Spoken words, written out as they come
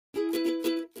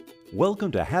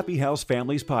Welcome to Happy House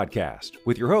Families Podcast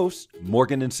with your hosts,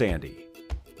 Morgan and Sandy.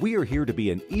 We are here to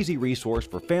be an easy resource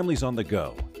for families on the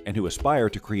go and who aspire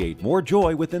to create more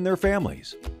joy within their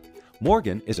families.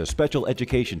 Morgan is a special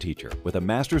education teacher with a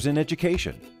master's in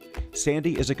education.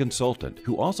 Sandy is a consultant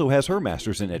who also has her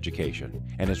master's in education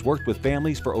and has worked with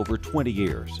families for over 20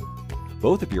 years.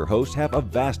 Both of your hosts have a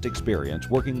vast experience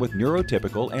working with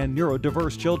neurotypical and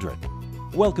neurodiverse children.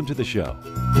 Welcome to the show.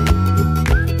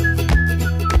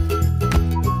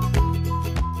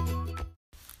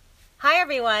 Hi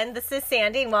everyone, this is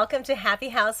Sandy and welcome to Happy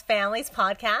House Families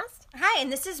Podcast. Hi,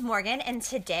 and this is Morgan, and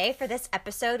today for this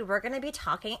episode, we're going to be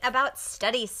talking about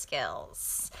study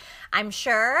skills. I'm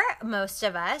sure most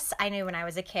of us, I knew when I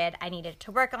was a kid, I needed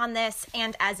to work on this,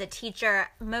 and as a teacher,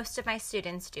 most of my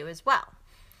students do as well.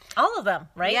 All of them,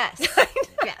 right? Yes.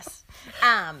 Yes.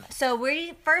 So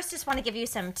we first just want to give you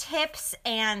some tips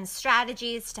and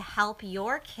strategies to help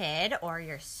your kid or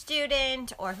your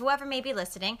student or whoever may be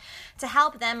listening to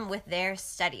help them with their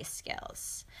study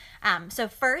skills. So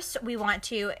first, we want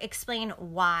to explain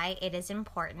why it is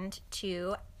important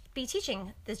to be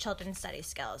teaching the children study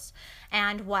skills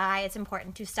and why it's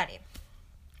important to study.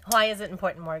 Why is it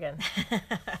important, Morgan?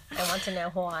 I want to know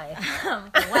why.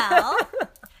 Well,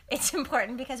 it's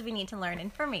important because we need to learn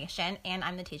information, and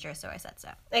I'm the teacher, so I said so.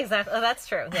 Exactly. Oh, that's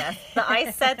true. Yes. The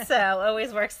I said so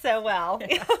always works so well.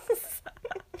 Yes.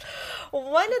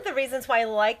 One of the reasons why I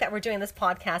like that we're doing this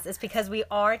podcast is because we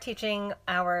are teaching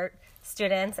our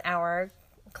students, our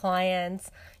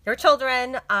clients, your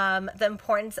children, the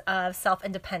importance of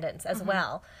self-independence as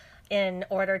well. In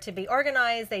order to be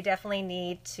organized, they definitely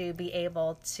need to be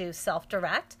able to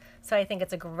self-direct. So I think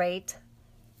it's a great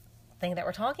thing that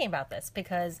we're talking about this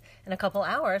because in a couple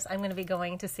hours I'm going to be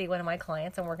going to see one of my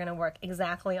clients and we're going to work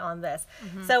exactly on this.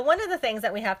 So one of the things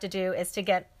that we have to do is to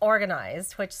get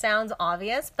organized, which sounds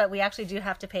obvious, but we actually do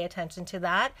have to pay attention to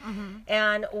that.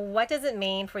 And what does it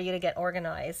mean for you to get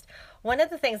organized? One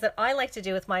of the things that I like to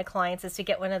do with my clients is to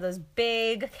get one of those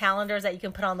big calendars that you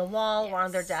can put on the wall or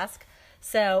on their desk.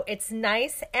 So it's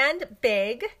nice and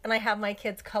big, and I have my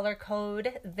kids color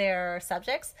code their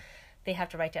subjects. They have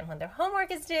to write down when their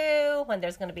homework is due, when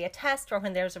there's going to be a test, or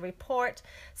when there's a report.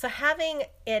 So having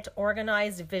it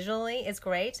organized visually is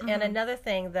great. And another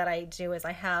thing that I do is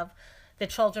I have the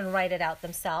children write it out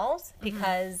themselves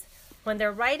because when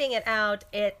they're writing it out,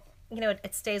 it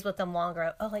stays with them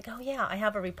longer. Oh, yeah, I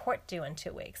have a report due in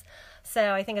 2 weeks.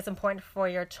 So I think it's important for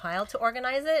your child to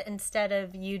organize it instead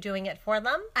of you doing it for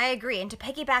them. I agree. And to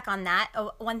piggyback on that,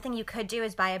 one thing you could do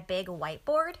is buy a big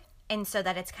whiteboard. And so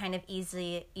that it's kind of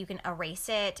easy, you can erase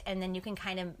it, and then you can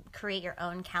kind of create your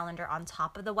own calendar on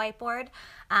top of the whiteboard.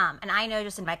 And I know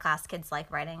just in my class, kids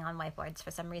like writing on whiteboards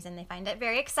for some reason. They find it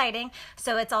very exciting.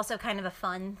 So it's also kind of a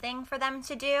fun thing for them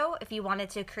to do. If you wanted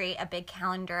to create a big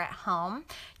calendar at home,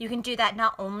 you can do that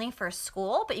not only for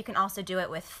school, but you can also do it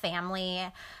with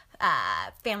family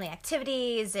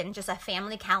activities and just a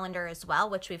family calendar as well,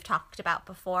 which we've talked about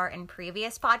before in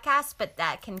previous podcasts, but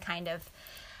that can kind of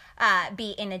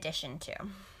be in addition to.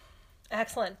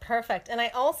 Excellent. Perfect. And I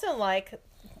also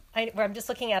I'm just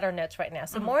looking at our notes right now.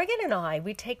 So Morgan and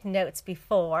we take notes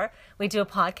before we do a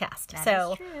podcast. That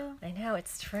is true. I know,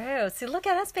 it's true. So look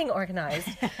at us being organized.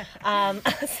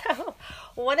 So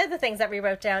one of the things that we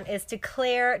wrote down is to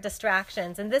clear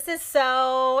distractions. And this is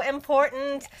so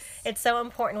important. Yes. It's so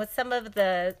important with some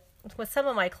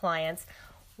of my clients.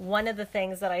 One of the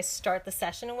things that I start the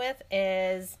session with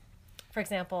is, for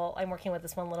example, I'm working with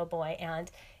this one little boy, and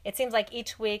it seems like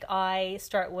each week I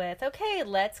start with, okay,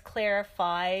 let's clear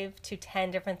 5 to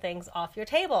 10 different things off your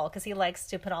table, because he likes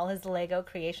to put all his Lego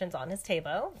creations on his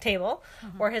table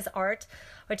or his art,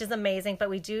 which is amazing. But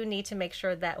we do need to make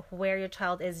sure that where your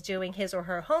child is doing his or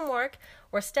her homework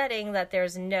or studying, that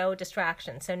there's no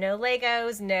distractions. So no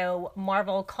Legos, no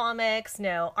Marvel comics,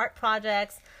 no art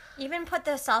projects. Even put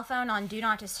the cell phone on Do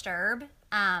Not Disturb.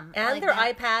 And their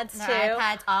iPads, too. Their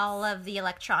iPads, all of the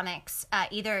electronics.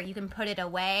 Either you can put it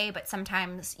away, but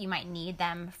sometimes you might need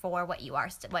them for what you are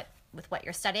with what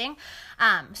you're studying.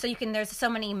 So there's so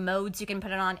many modes. You can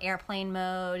put it on airplane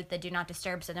mode, the Do Not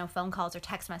Disturb, so no phone calls or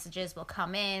text messages will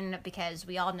come in, because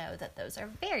we all know that those are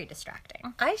very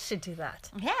distracting. I should do that.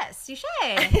 Yes, you should.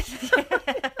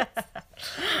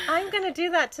 I'm going to do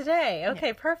that today.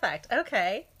 Okay, Perfect.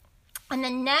 Okay. And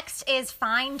then next is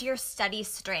find your study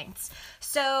strengths.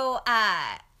 So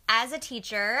as a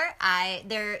teacher,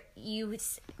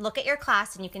 look at your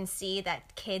class and you can see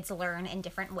that kids learn in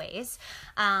different ways.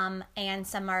 And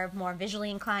some are more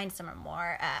visually inclined, some are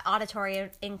more auditory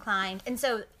inclined. And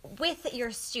so with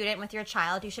your student, with your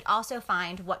child, you should also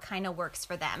find what kind of works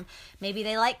for them. Maybe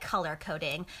they like color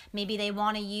coding. Maybe they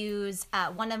want to use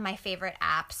one of my favorite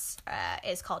apps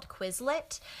is called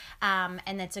Quizlet.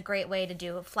 And it's a great way to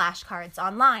do flashcards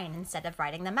online instead of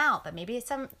writing them out. But maybe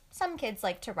some kids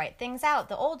like to write things out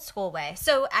the old school way.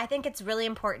 So I think it's really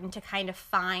important to kind of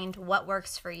find what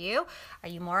works for you. Are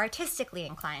you more artistically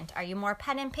inclined? Are you more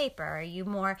pen and paper? Are you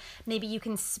more, maybe you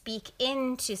can speak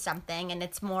into something and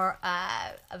it's more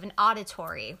of an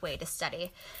auditory way to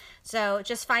study. So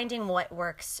just finding what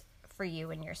works for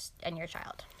you and your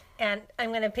child. And I'm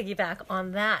going to piggyback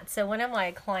on that. So one of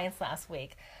my clients last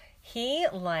week, he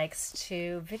likes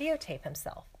to videotape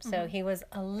himself. So he was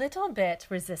a little bit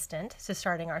resistant to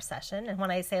starting our session. And when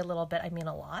I say a little bit, I mean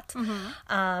a lot.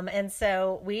 And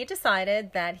so we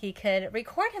decided that he could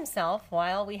record himself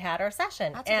while we had our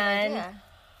session. That's a good idea.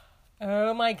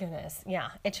 Oh my goodness. Yeah,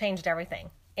 it changed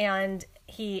everything. And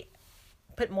he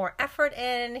put more effort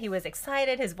in. He was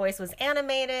excited. His voice was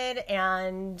animated.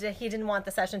 And he didn't want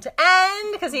the session to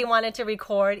end because he wanted to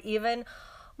record even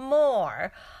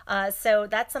more. So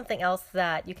that's something else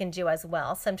that you can do as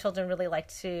well. Some children really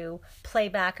like to play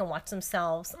back and watch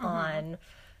themselves on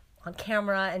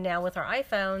camera, and now with our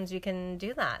iPhones you can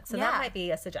do that. So that might be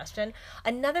a suggestion.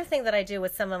 Another thing that I do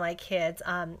with some of my kids,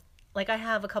 like I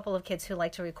have a couple of kids who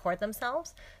like to record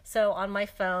themselves. So on my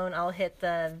phone I'll hit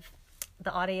the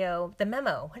audio, the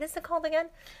memo. What is it called again?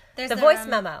 There's the voice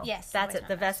memo. Yes, that's it.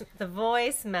 The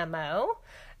voice memo.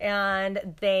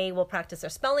 And they will practice their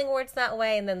spelling words that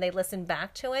way, and then they listen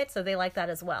back to it. So they like that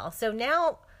as well. So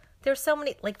now there's so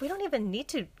many, like we don't even need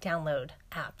to download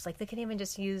apps. Like they can even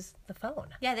just use the phone.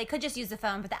 Yeah, they could just use the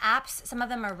phone, but the apps, some of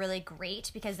them are really great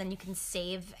because then you can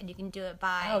save and you can do it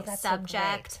by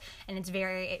subject, and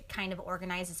it kind of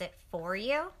organizes it for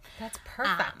you. That's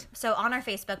perfect. So on our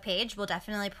Facebook page, we'll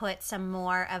definitely put some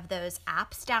more of those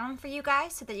apps down for you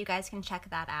guys so that you guys can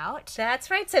check that out. That's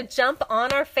right. So jump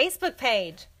on our Facebook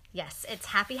page. Yes, it's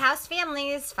Happy House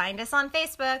Families. Find us on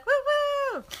Facebook.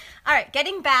 Woo woo! All right,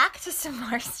 getting back to some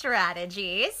more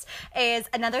strategies is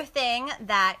another thing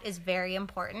that is very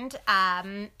important.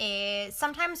 Is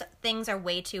sometimes things are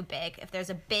way too big. If there's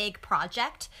a big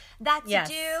project that to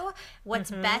do,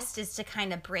 what's best is to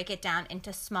kind of break it down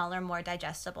into smaller, more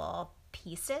digestible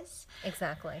pieces.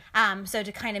 Exactly. So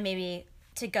to kind of maybe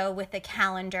to go with the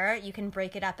calendar, you can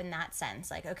break it up in that sense.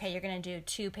 Like, okay, you're going to do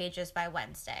 2 pages by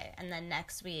Wednesday, and then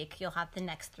next week you'll have the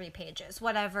next 3 pages,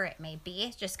 whatever it may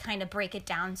be. Just kind of break it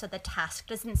down so the task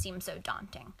doesn't seem so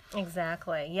daunting.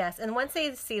 Exactly. Yes. And once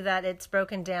they see that it's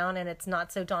broken down and it's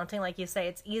not so daunting, like you say,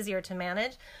 it's easier to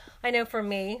manage. I know for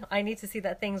me, I need to see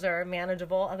that things are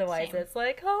manageable. Otherwise, it's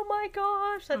like, oh my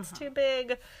gosh, that's too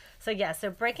big. So yeah, so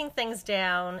breaking things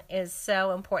down is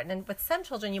so important. And with some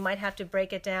children, you might have to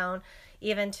break it down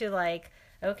even to like,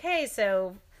 okay,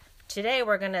 so today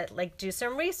we're going to like do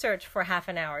some research for half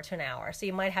an hour to an hour. So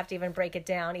you might have to even break it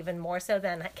down even more so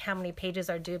than how many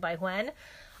pages are due by when.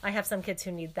 I have some kids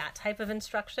who need that type of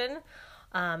instruction.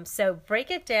 So break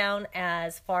it down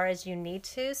as far as you need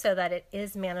to so that it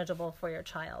is manageable for your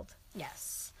child.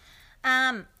 Yes.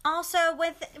 Also,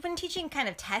 when teaching kind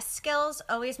of test skills,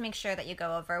 always make sure that you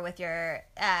go over with your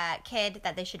kid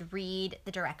that they should read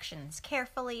the directions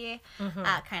carefully,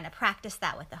 kind of practice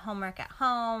that with the homework at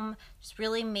home. Just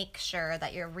really make sure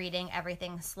that you're reading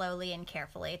everything slowly and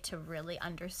carefully to really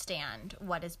understand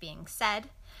what is being said.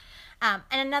 And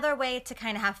another way to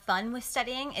kind of have fun with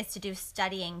studying is to do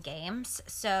studying games.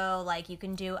 So, like, you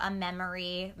can do a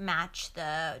memory, match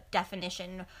the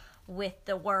definition with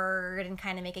the word and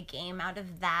kind of make a game out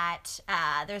of that.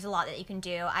 There's a lot that you can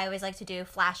do. I always like to do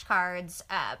flashcards.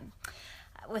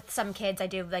 With some kids, I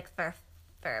do like for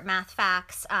math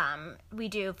facts. We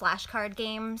do flashcard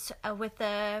games with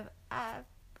the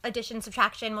addition,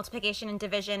 subtraction, multiplication, and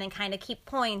division, and kind of keep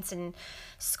points and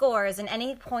scores, and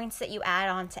any points that you add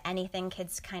on to anything,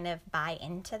 kids kind of buy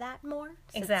into that more.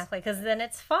 So exactly, because then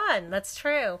it's fun. That's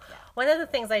true. Yeah. One of the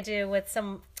things I do with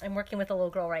I'm working with a little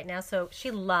girl right now, so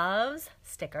she loves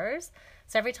stickers.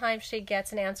 So every time she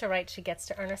gets an answer right, she gets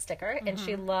to earn a sticker, and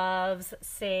she loves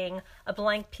seeing a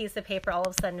blank piece of paper all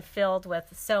of a sudden filled with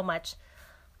so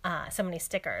many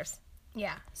stickers.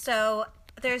 Yeah, so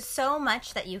there's so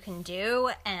much that you can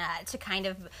do to kind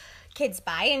of kids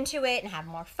buy into it and have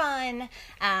more fun.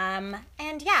 And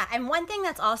one thing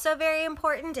that's also very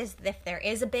important is if there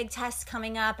is a big test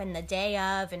coming up and the day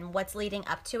of and what's leading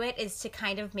up to it is to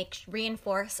kind of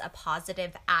reinforce a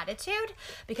positive attitude.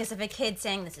 Because if a kid's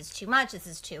saying this is too much, this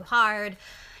is too hard,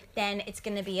 then it's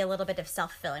going to be a little bit of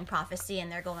self-fulfilling prophecy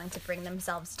and they're going to bring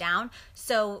themselves down.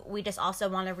 So we just also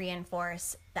want to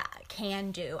reinforce that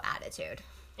can-do attitude.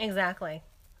 Exactly.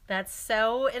 That's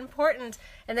so important.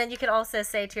 And then you can also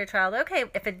say to your child, okay,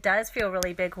 if it does feel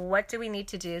really big, what do we need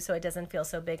to do so it doesn't feel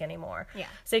so big anymore? Yeah.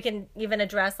 So you can even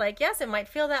address like, yes, it might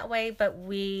feel that way, but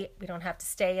we don't have to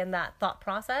stay in that thought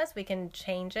process. We can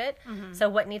change it. So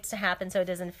what needs to happen so it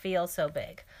doesn't feel so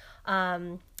big?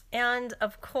 And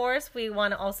of course, we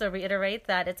want to also reiterate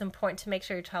that it's important to make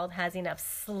sure your child has enough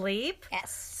sleep.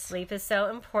 Yes. Sleep is so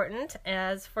important,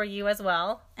 as for you as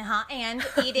well. And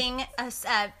eating,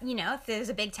 if there's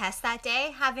a big test that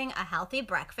day, having a healthy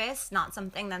breakfast, not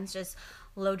something that's just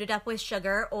loaded up with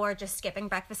sugar or just skipping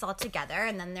breakfast altogether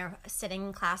and then they're sitting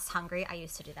in class hungry. I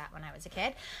used to do that when I was a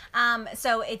kid.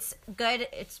 So it's good.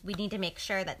 We need to make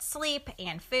sure that sleep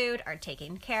and food are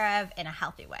taken care of in a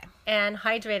healthy way. And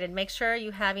hydrated. Make sure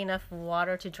you have enough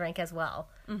water to drink as well.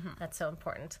 That's so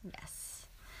important. Yes.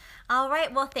 All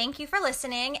right. Well, thank you for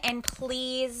listening. And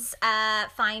please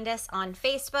find us on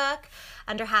Facebook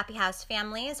under Happy House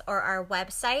Families or our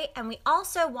website. And we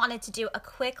also wanted to do a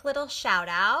quick little shout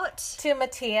out to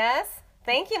Matthias.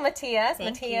 Thank you, Matthias.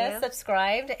 Thank Matthias you.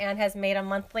 Subscribed and has made a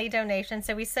monthly donation.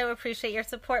 So we so appreciate your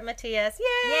support, Matthias.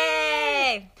 Yay!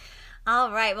 Yay!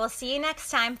 All right. We'll see you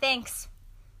next time. Thanks.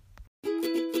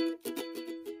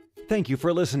 Thank you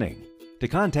for listening. To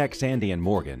contact Sandy and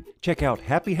Morgan, check out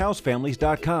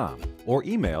happyhousefamilies.com or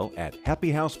email at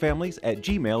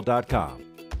happyhousefamilies@gmail.com.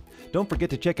 Don't forget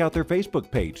to check out their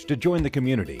Facebook page to join the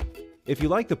community. If you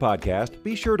like the podcast,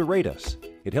 be sure to rate us.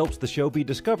 It helps the show be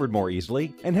discovered more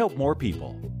easily and help more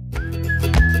people.